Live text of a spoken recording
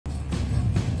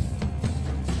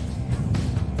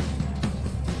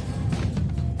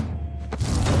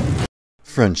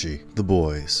Frenchie, The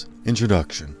Boys.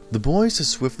 Introduction. The Boys has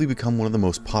swiftly become one of the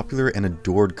most popular and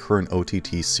adored current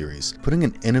OTT series, putting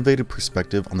an innovative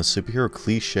perspective on the superhero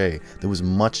cliche that was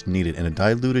much needed in a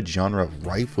diluted genre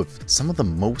rife with some of the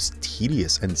most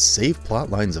tedious and safe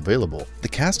plotlines available. The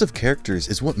cast of characters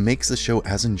is what makes the show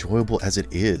as enjoyable as it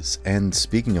is, and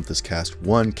speaking of this cast,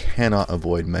 one cannot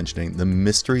avoid mentioning the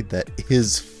mystery that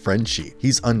is Frenchie.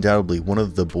 He's undoubtedly one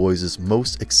of The Boys'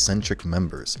 most eccentric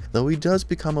members, though he does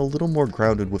become a little more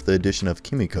grounded with the addition of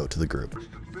Kimiko to the group.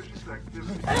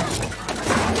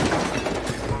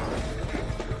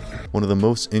 One of the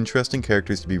most interesting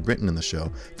characters to be written in the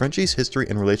show, Frenchie's history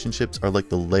and relationships are like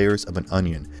the layers of an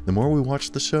onion. The more we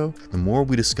watch the show, the more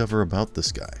we discover about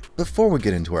this guy. Before we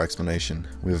get into our explanation,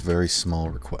 we have a very small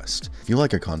request. If you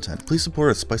like our content, please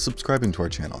support us by subscribing to our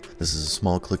channel. This is a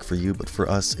small click for you, but for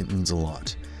us, it means a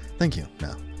lot. Thank you.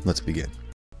 Now, let's begin.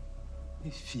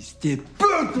 Fils de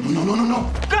pute!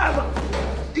 No! Come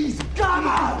on!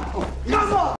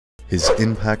 His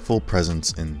impactful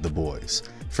presence in The Boys.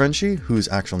 Frenchie, whose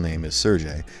actual name is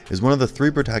Sergey, is one of the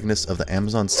three protagonists of the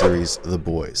Amazon series The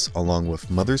Boys, along with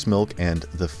Mother's Milk and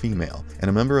The Female, and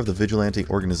a member of the vigilante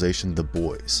organization The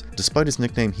Boys. Despite his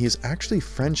nickname, he is actually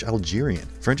French-Algerian.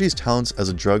 Frenchie's talents as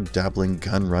a drug-dabbling,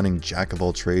 gun-running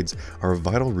jack-of-all-trades are a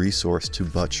vital resource to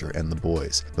Butcher and The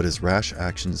Boys, but his rash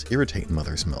actions irritate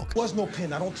Mother's Milk. Was no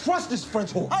pen. I don't trust this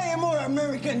French whore. I am more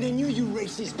American than you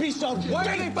racist piece of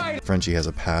work. Frenchie has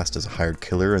a past as a hired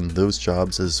killer, and those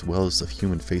jobs, as well as the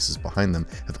human faces behind them,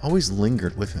 have always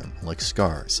lingered with him like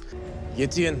scars.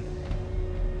 Etienne.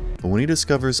 But when he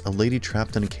discovers a lady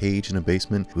trapped in a cage in a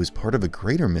basement who is part of a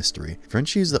greater mystery,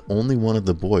 Frenchie is the only one of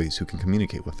the boys who can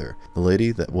communicate with her, the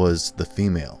lady that was The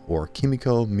Female, or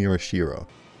Kimiko Mirashiro.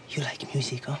 You like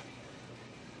music, huh?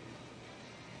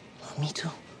 Me too.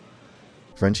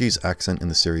 Frenchie's accent in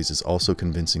the series is also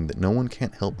convincing that no one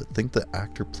can't help but think the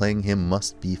actor playing him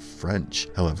must be French.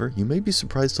 However, you may be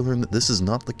surprised to learn that this is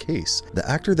not the case. The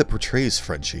actor that portrays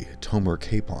Frenchie, Tomer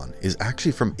Capon, is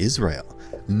actually from Israel.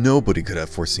 Nobody could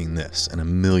have foreseen this in a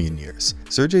million years.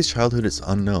 Sergey's childhood is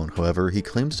unknown, however, he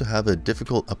claims to have a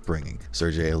difficult upbringing.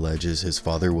 Sergey alleges his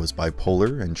father was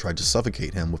bipolar and tried to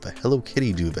suffocate him with a Hello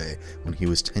Kitty duvet when he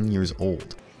was 10 years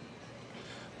old.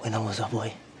 When I was a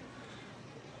boy,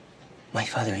 my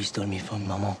father, he stole me from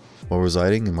Maman. While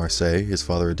residing in Marseille, his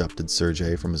father adopted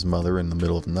Sergey from his mother in the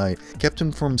middle of the night, kept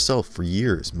him for himself for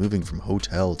years, moving from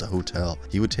hotel to hotel.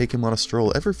 He would take him on a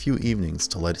stroll every few evenings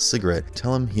to light a cigarette,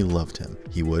 tell him he loved him.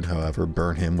 He would, however,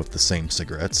 burn him with the same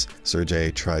cigarettes. Sergey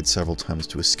tried several times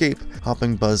to escape,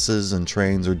 hopping buses and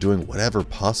trains or doing whatever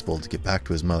possible to get back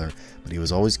to his mother, but he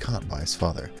was always caught by his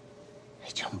father.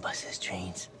 I jump buses,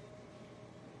 trains,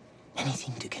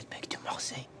 anything to get back to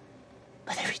Marseille.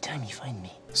 But every time you find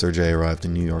me. Sergey arrived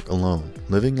in New York alone,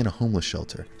 living in a homeless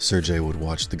shelter. Sergey would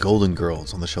watch the Golden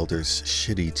Girls on the shelter's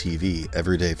shitty TV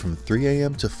every day from 3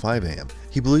 a.m. to 5 a.m.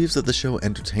 He believes that the show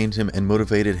entertained him and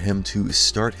motivated him to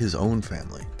start his own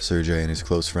family. Sergey and his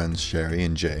close friends Sherry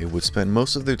and Jay would spend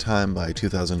most of their time by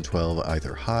 2012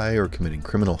 either high or committing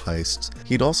criminal heists.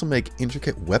 He'd also make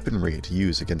intricate weaponry to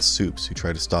use against supes who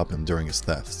tried to stop him during his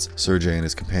thefts. Sergey and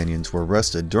his companions were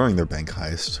arrested during their bank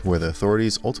heist, where the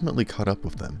authorities ultimately caught up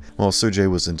with them. While Sergey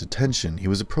was in detention, he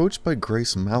was approached by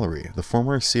Grace Mallory, the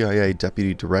former CIA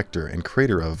deputy director and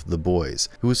creator of The Boys,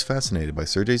 who was fascinated by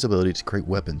Sergey's ability to create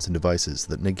weapons and devices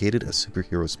that negated a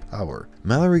superhero's power.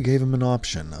 Mallory gave him an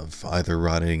option of either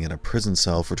rotting in a prison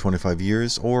cell for 25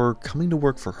 years or coming to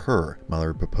work for her.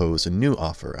 Mallory proposed a new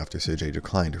offer after Sergey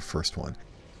declined her first one.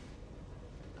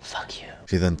 Fuck you.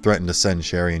 She then threatened to send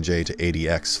Sherry and Jay to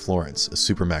ADX Florence, a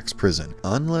supermax prison,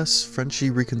 unless Frenchie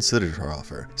reconsidered her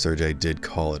offer. Sergey did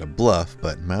call it a bluff,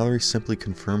 but Mallory simply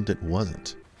confirmed it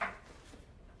wasn't.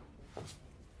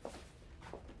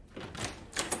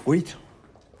 Wait.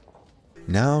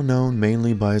 Now known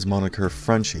mainly by his moniker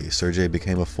Frenchie, Sergey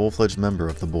became a full-fledged member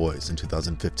of The Boys in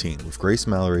 2015 with Grace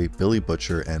Mallory, Billy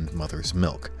Butcher, and Mother's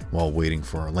Milk. While waiting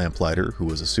for a lamplighter, who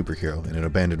was a superhero, in an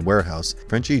abandoned warehouse,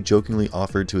 Frenchie jokingly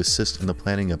offered to assist in the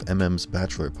planning of MM's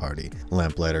bachelor party.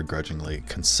 Lamplighter grudgingly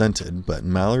consented, but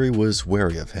Mallory was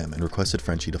wary of him and requested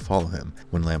Frenchie to follow him.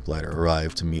 When Lamplighter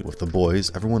arrived to meet with the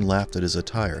boys, everyone laughed at his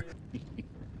attire.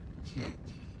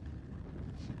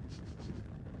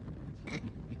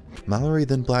 Mallory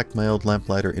then blackmailed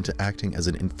Lamplighter into acting as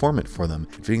an informant for them,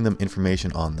 feeding them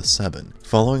information on the Seven.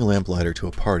 Following Lamplighter to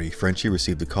a party, Frenchie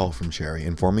received a call from Sherry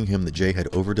informing him that Jay had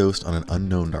overdosed on an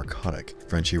unknown narcotic.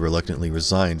 Frenchie reluctantly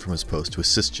resigned from his post to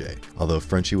assist Jay. Although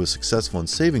Frenchie was successful in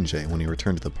saving Jay when he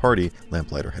returned to the party,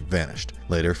 Lamplighter had vanished.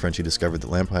 Later, Frenchie discovered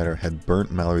that Lamplighter had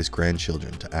burnt Mallory's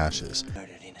grandchildren to ashes. Murdered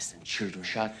in a innocent children.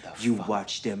 Shut the You fuck.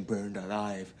 watch them burned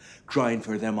alive, crying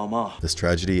for their mama. This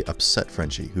tragedy upset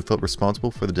Frenchie, who felt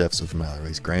responsible for the deaths of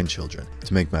Mallory's grandchildren.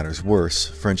 To make matters worse,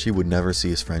 Frenchie would never see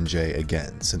his friend Jay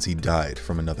again, since he died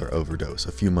from another overdose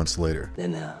a few months later.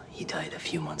 Then he died a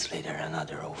few months later,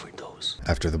 another overdose.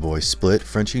 After the boys split,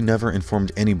 Frenchie never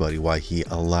informed anybody why he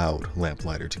allowed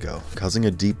Lamplighter to go, causing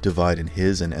a deep divide in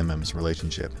his and MM's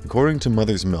relationship. According to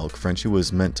Mother's Milk, Frenchie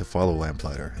was meant to follow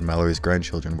Lamplighter, and Mallory's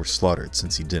grandchildren were slaughtered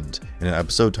since he didn't. In an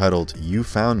episode titled You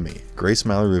Found Me, Grace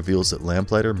Mallory reveals that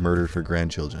Lamplighter murdered her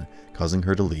grandchildren, causing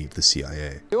her to leave the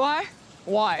CIA. Do I?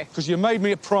 Why? Because you made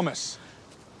me a promise.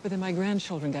 But then my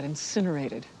grandchildren got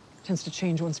incinerated. Tends to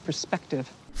change one's perspective.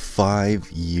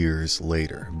 5 years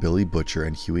later, Billy Butcher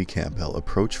and Huey Campbell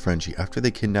approach Frenchie after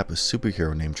they kidnap a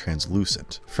superhero named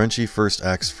Translucent. Frenchie first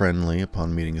acts friendly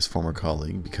upon meeting his former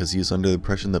colleague because he is under the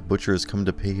impression that Butcher has come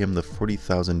to pay him the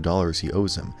 $40,000 he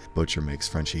owes him. Butcher makes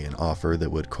Frenchie an offer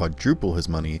that would quadruple his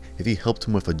money if he helped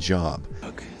him with a job.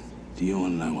 Look, do you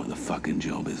want to know what the fucking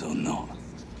job is or not?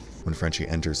 When Frenchie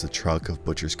enters the trunk of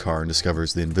Butcher's car and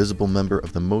discovers the invisible member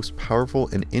of the most powerful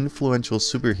and influential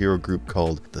superhero group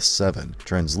called the Seven,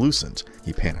 Translucent,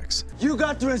 he panics. You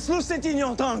got translucent in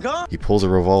your tongue, huh? He pulls a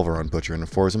revolver on Butcher and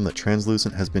informs him that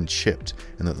Translucent has been chipped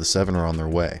and that the Seven are on their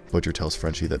way. Butcher tells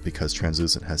Frenchie that because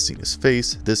Translucent has seen his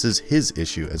face, this is his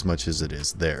issue as much as it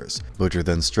is theirs. Butcher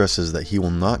then stresses that he will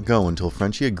not go until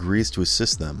Frenchie agrees to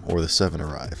assist them or the Seven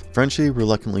arrive. Frenchie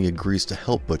reluctantly agrees to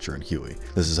help Butcher and Huey.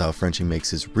 This is how Frenchie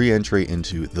makes his re-entry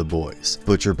into The Boys.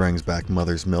 Butcher brings back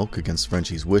Mother's Milk against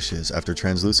Frenchie's wishes after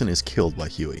Translucent is killed by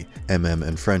Huey. MM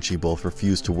and Frenchie both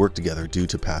refuse to work together due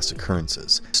to past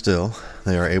occurrences. Still,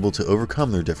 they are able to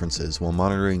overcome their differences while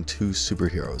monitoring two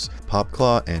superheroes,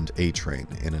 Popclaw and A-Train,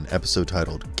 in an episode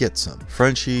titled Get Some.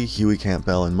 Frenchie, Huey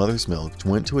Campbell, and Mother's Milk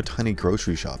went to a tiny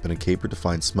grocery shop in a caper to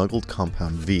find smuggled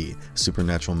Compound V, a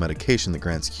supernatural medication that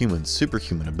grants humans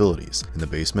superhuman abilities. In the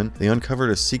basement, they uncovered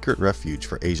a secret refuge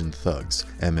for Asian thugs.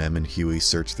 MM and Huey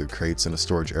searched through crates in a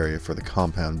storage area for the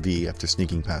Compound V after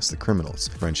sneaking past the criminals.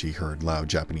 Frenchie heard loud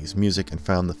Japanese music and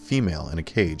found the female in a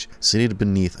cage, seated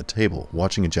beneath a table,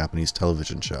 watching a Japanese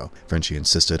television show. Frenchie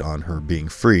insisted on her being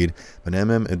freed, but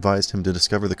MM advised him to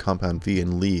discover the Compound V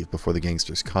and leave before the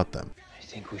gangsters caught them. I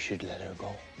think we should let her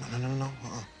go. No.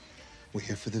 We're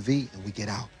here for the V and we get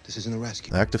out. This isn't a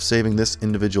rescue. The act of saving this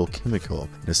individual, Kimiko,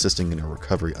 and assisting in her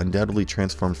recovery undoubtedly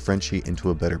transformed Frenchie into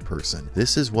a better person.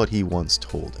 This is what he once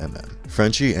told MM.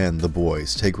 Frenchie and the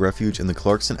boys take refuge in the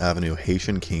Clarkson Avenue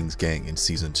Haitian Kings gang in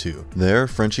Season 2. There,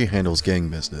 Frenchie handles gang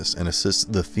business and assists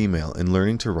the female in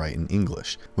learning to write in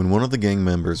English. When one of the gang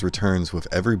members returns with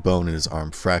every bone in his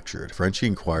arm fractured, Frenchie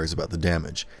inquires about the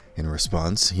damage. In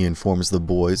response, he informs the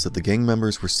boys that the gang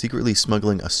members were secretly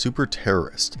smuggling a super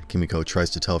terrorist. Kimiko tries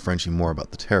to tell Frenchie more about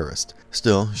the terrorist.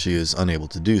 Still, she is unable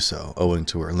to do so, owing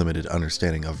to her limited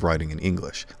understanding of writing in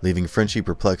English, leaving Frenchie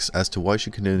perplexed as to why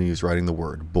she continues writing the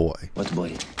word boy. What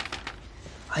boy?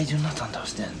 I do not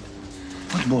understand.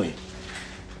 What boy?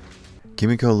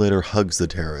 Kimiko later hugs the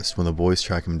terrorist when the boys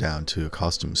track him down to a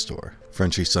costume store.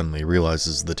 Frenchie suddenly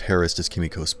realizes the terrorist is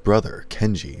Kimiko's brother,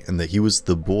 Kenji, and that he was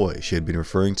the boy she had been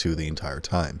referring to the entire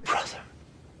time. Brother.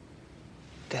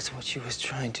 That's what she was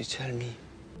trying to tell me.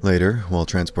 Later, while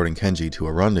transporting Kenji to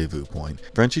a rendezvous point,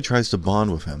 Frenchie tries to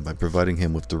bond with him by providing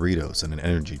him with Doritos and an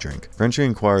energy drink. Frenchie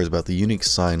inquires about the unique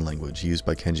sign language used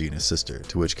by Kenji and his sister,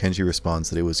 to which Kenji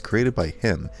responds that it was created by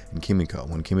him and Kimiko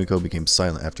when Kimiko became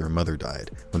silent after her mother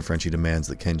died. When Frenchie demands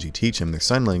that Kenji teach him their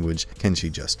sign language,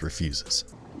 Kenji just refuses.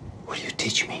 Will you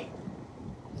teach me?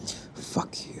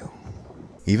 Fuck you.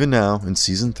 Even now, in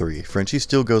Season 3, Frenchie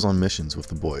still goes on missions with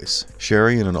the boys.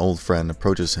 Sherry and an old friend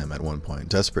approaches him at one point,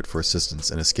 desperate for assistance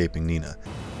in escaping Nina.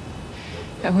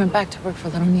 I went back to work for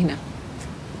little Nina.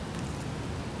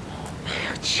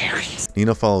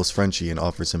 Nina follows Frenchie and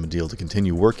offers him a deal to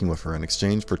continue working with her in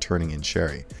exchange for turning in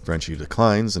Sherry. Frenchie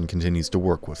declines and continues to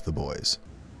work with the boys.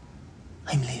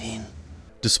 I'm leaving.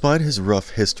 Despite his rough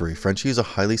history, Frenchie is a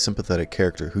highly sympathetic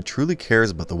character who truly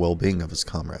cares about the well-being of his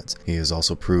comrades. He has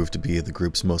also proved to be the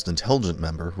group's most intelligent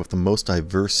member with the most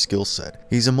diverse skill set.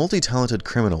 He's a multi-talented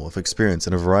criminal with experience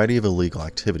in a variety of illegal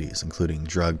activities, including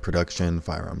drug production,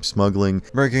 firearm smuggling,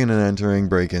 breaking and entering,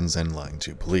 break-ins, and lying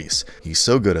to police. He's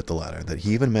so good at the latter that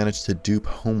he even managed to dupe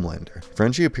Homelander.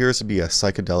 Frenchie appears to be a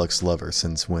psychedelics lover,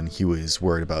 since when Huey is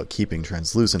worried about keeping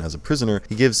Translucent as a prisoner,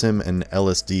 he gives him an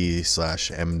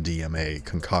LSD/MDMA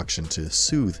concoction to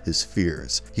soothe his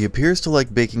fears. He appears to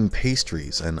like baking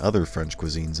pastries and other French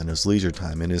cuisines in his leisure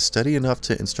time and is steady enough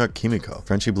to instruct Kimiko.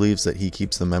 Frenchie believes that he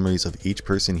keeps the memories of each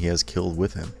person he has killed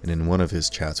with him, and in one of his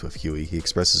chats with Huey, he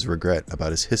expresses regret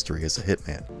about his history as a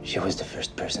hitman. She was the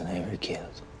first person I ever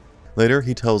killed. Later,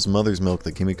 he tells Mother's Milk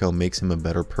that Kimiko makes him a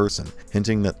better person,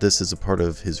 hinting that this is a part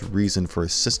of his reason for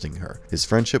assisting her. His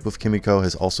friendship with Kimiko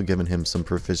has also given him some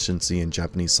proficiency in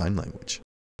Japanese Sign Language.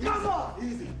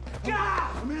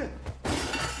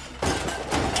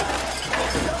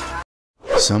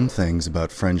 Some things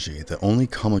about Frenchie that only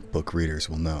comic book readers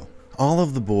will know. All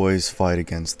of the boys fight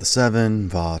against the Seven,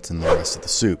 Vought, and the rest of the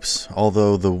Supes,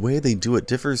 although the way they do it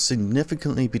differs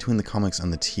significantly between the comics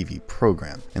and the TV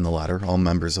program. In the latter, all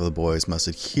members of the boys must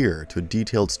adhere to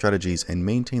detailed strategies and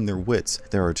maintain their wits if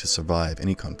they are to survive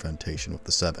any confrontation with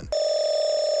the Seven.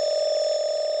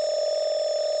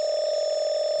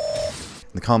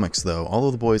 In the comics, though, all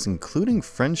of the boys, including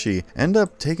Frenchie, end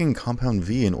up taking Compound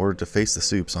V in order to face the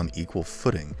Supes on equal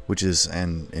footing, which is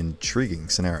an intriguing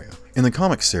scenario. In the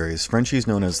comic series, Frenchie is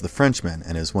known as the Frenchman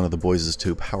and is one of the boys'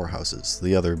 two powerhouses,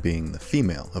 the other being the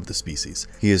female of the species.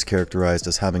 He is characterized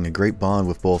as having a great bond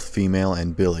with both female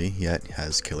and Billy, yet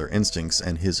has killer instincts,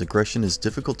 and his aggression is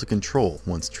difficult to control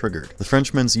once triggered. The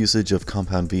Frenchman's usage of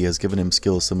Compound V has given him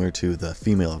skills similar to the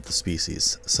female of the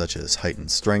species, such as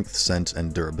heightened strength, scent,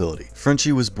 and durability.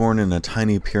 Frenchie was born in a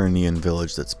tiny Pyrenean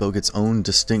village that spoke its own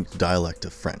distinct dialect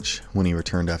of French. When he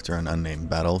returned after an unnamed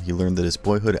battle, he learned that his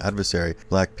boyhood adversary,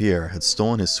 Black Pierre, had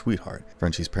stolen his sweetheart.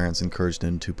 Frenchie's parents encouraged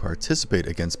him to participate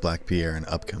against Black Pierre in an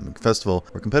upcoming festival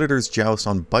where competitors joust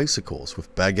on bicycles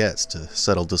with baguettes to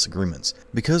settle disagreements.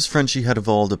 Because Frenchie had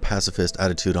evolved a pacifist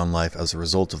attitude on life as a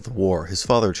result of the war, his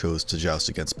father chose to joust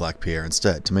against Black Pierre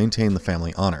instead to maintain the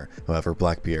family honor. However,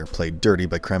 Black Pierre played dirty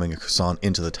by cramming a croissant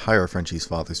into the tire of Frenchie's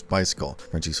father's bicycle.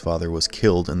 Frenchie's father was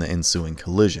killed in the ensuing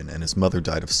collision, and his mother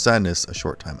died of sadness a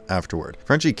short time afterward.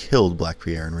 Frenchie killed Black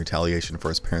Pierre in retaliation for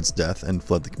his parents' death and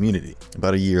fled the community.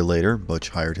 About a year later, Butch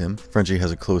hired him. Frenchie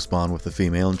has a close bond with the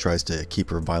female and tries to keep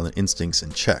her violent instincts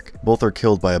in check. Both are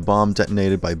killed by a bomb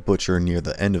detonated by Butcher near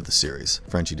the end of the series.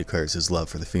 Frenchie declares his love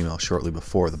for the female shortly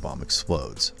before the bomb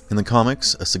explodes. In the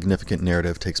comics, a significant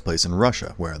narrative takes place in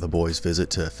Russia, where the boys visit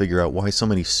to figure out why so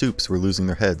many Supes were losing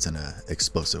their heads in an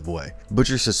explosive way.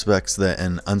 Butcher suspects that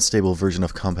an unstable version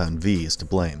of Compound V is to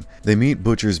blame. They meet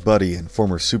Butcher's buddy and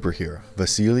former superhero,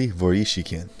 Vasily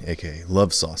Voroshikin, aka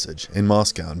Love Sausage, in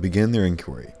Moscow and begin their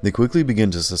inquiry. They quickly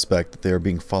begin to suspect that they are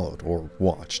being followed or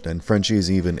watched, and Frenchie is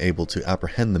even able to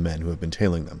apprehend the men who have been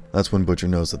tailing them. That's when Butcher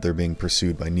knows that they're being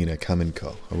pursued by Nina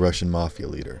Kamenko, a Russian mafia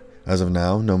leader. As of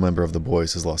now, no member of the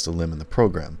boys has lost a limb in the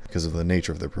program. Because of the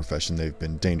nature of their profession, they've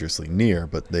been dangerously near,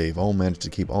 but they've all managed to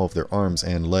keep all of their arms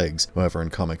and legs. However, in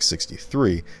Comic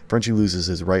 63, Frenchie loses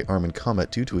his right arm in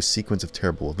combat due to a sequence of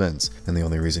terrible events, and the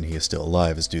only reason he is still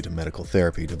alive is due to medical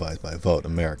therapy devised by a Vought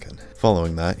American.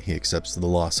 Following that, he accepts the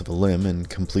loss of a limb and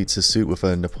completes his suit with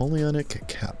a Napoleonic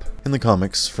cap. In the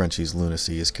comics, Frenchie's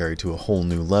lunacy is carried to a whole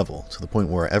new level, to the point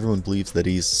where everyone believes that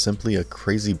he's simply a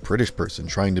crazy British person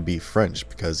trying to be French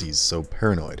because he's so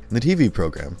paranoid. In the TV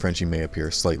program, Frenchie may appear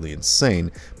slightly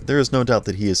insane, but there is no doubt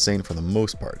that he is sane for the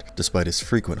most part. Despite his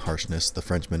frequent harshness, the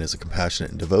Frenchman is a compassionate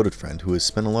and devoted friend who has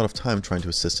spent a lot of time trying to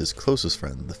assist his closest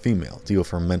friend, the female, deal with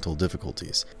her mental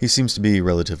difficulties. He seems to be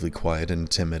relatively quiet and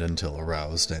timid until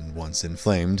aroused, and once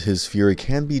inflamed, his fury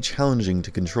can be challenging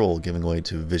to control, giving way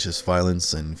to vicious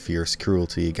violence and fierce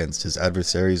cruelty against his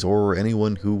adversaries or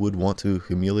anyone who would want to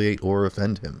humiliate or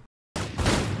offend him.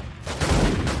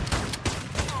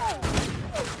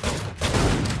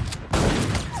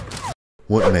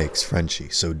 What makes Frenchie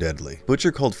so deadly?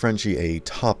 Butcher called Frenchie a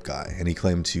top guy, and he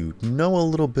claimed to know a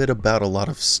little bit about a lot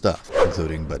of stuff,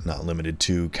 including but not limited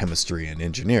to chemistry and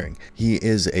engineering. He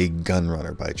is a gun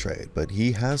runner by trade, but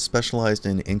he has specialized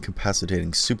in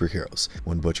incapacitating superheroes.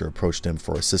 When Butcher approached him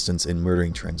for assistance in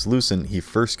murdering Translucent, he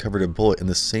first covered a bullet in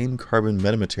the same carbon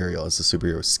metamaterial as the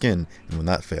superhero's skin, and when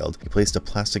that failed, he placed a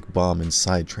plastic bomb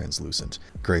inside Translucent.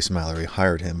 Grace Mallory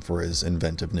hired him for his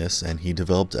inventiveness, and he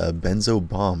developed a benzo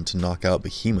bomb to knock out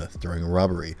Behemoth during a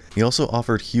robbery. He also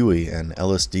offered Huey an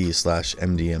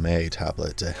LSD/MDMA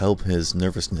tablet to help his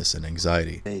nervousness and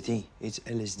anxiety. Hey, it's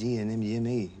LSD and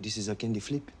MDMA. This is a candy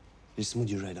flip. Just smooth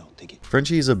you right out, take it.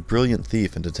 Frenchie is a brilliant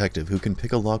thief and detective who can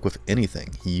pick a lock with anything.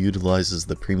 He utilizes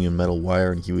the premium metal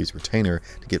wire in Huey's retainer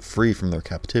to get free from their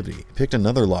captivity. He picked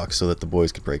another lock so that the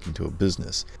boys could break into a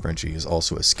business. Frenchie is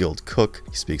also a skilled cook.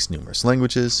 He speaks numerous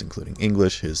languages, including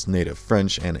English, his native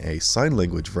French, and a sign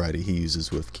language variety he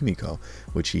uses with Kimiko,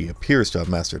 which he appears to have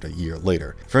mastered a year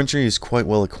later. Frenchie is quite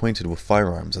well acquainted with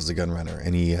firearms as a gunrunner,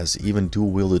 and he has even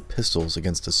dual-wielded pistols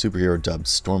against a superhero dubbed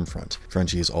Stormfront.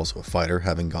 Frenchie is also a fighter,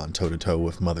 having gone toe-to-toe toe-to-toe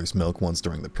with Mother's Milk once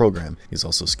during the program. He's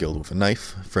also skilled with a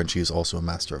knife. Frenchie is also a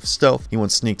master of stealth. He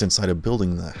once sneaked inside a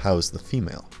building that housed the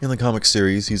female. In the comic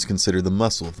series, he's considered the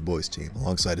muscle of the boys' team,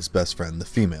 alongside his best friend, the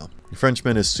female. The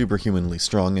Frenchman is superhumanly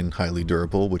strong and highly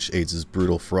durable, which aids his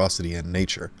brutal ferocity and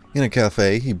nature. In a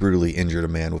cafe, he brutally injured a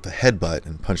man with a headbutt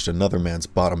and punched another man's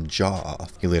bottom jaw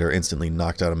off. He later instantly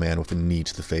knocked out a man with a knee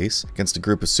to the face. Against a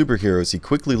group of superheroes, he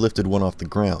quickly lifted one off the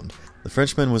ground. The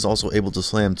Frenchman was also able to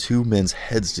slam two men's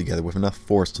heads together with enough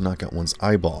force to knock out one's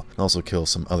eyeball, and also kill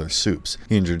some other supes.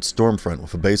 He injured Stormfront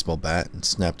with a baseball bat and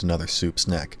snapped another sup's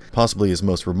neck. Possibly his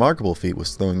most remarkable feat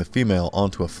was throwing the female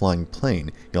onto a flying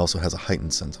plane. He also has a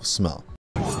heightened sense of smell.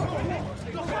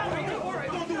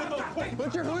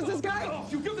 Butcher, who is this guy?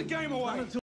 You give the game away.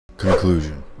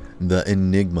 Conclusion. The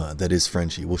enigma that is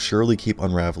Frenchie will surely keep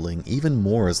unraveling even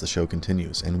more as the show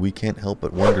continues, and we can't help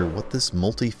but wonder what this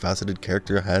multifaceted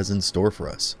character has in store for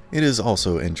us. It is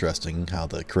also interesting how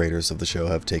the creators of the show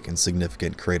have taken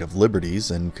significant creative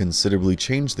liberties and considerably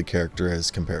changed the character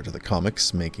as compared to the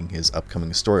comics, making his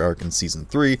upcoming story arc in Season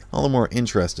 3 all the more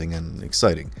interesting and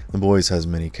exciting. The Boys has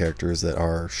many characters that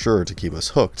are sure to keep us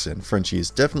hooked, and Frenchie is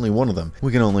definitely one of them.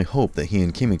 We can only hope that he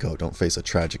and Kimiko don't face a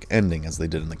tragic ending as they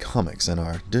did in the comics, and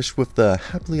are dished with the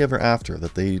happily ever after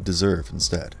that they deserve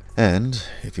instead. And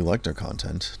if you liked our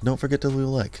content, don't forget to leave a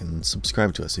like and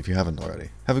subscribe to us if you haven't already.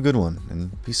 Have a good one,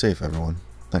 and be safe, everyone.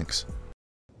 Thanks.